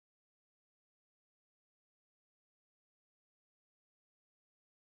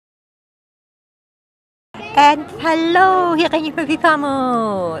And hello, hier Renis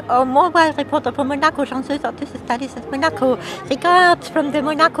mobile reporter from Monaco, chanceuse artiste studies at Monaco. Regards from the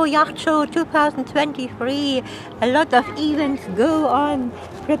Monaco Yacht Show 2023. A lot of events go on,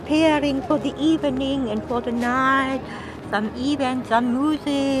 preparing for the evening and for the night. Some events, some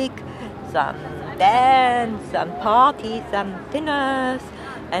music, some dance, some parties, some dinners,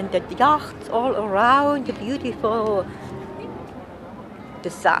 and the yachts all around, the beautiful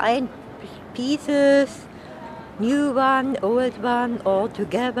design pieces. New one, old one, all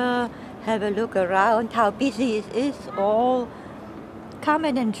together. Have a look around how busy it is all. Come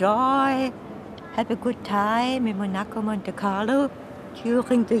and enjoy. Have a good time in Monaco, Monte Carlo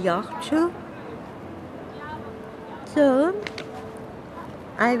during the yacht show. So,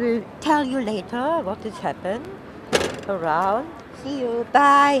 I will tell you later what has happened around. See you.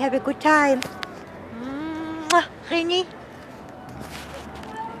 Bye. Have a good time. Renis.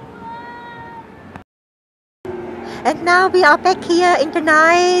 And now we are back here in the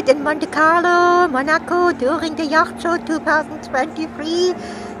night in Monte Carlo, Monaco, during the Yacht Show 2023.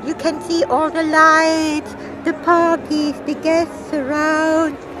 You can see all the lights, the parties, the guests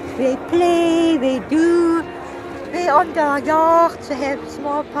around. They play, they do. They on the yachts, they have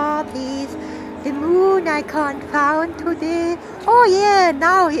small parties. The moon I can't find today. Oh yeah,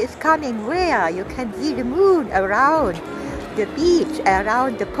 now he is coming where? You can see the moon around the beach,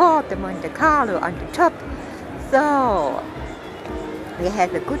 around the port of Monte Carlo on the top. So, we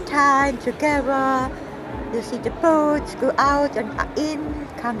have a good time together. You see the boats go out and in,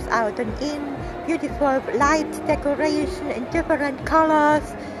 comes out and in. Beautiful light decoration in different colors.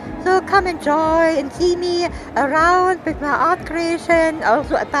 So come enjoy and see me around with my art creation,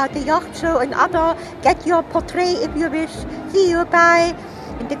 also about the yacht show and other. Get your portrait if you wish. See you, bye.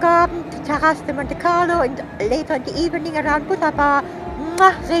 In the garden, the Terrace de Monte Carlo, and later in the evening around Buddha Bar.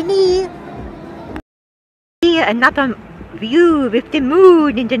 Renis. Here another view with the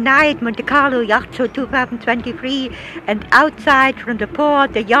moon in the night, Monte Carlo Yacht Show 2023, and outside from the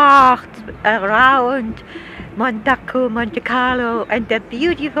port, the yachts around Monaco, Monte Carlo, and the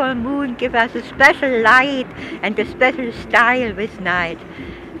beautiful moon gives us a special light and a special style this night.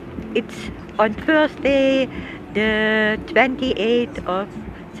 It's on Thursday, the 28th of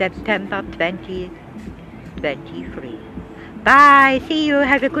September 2023. Bye, see you,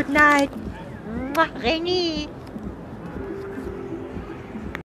 have a good night. Renis.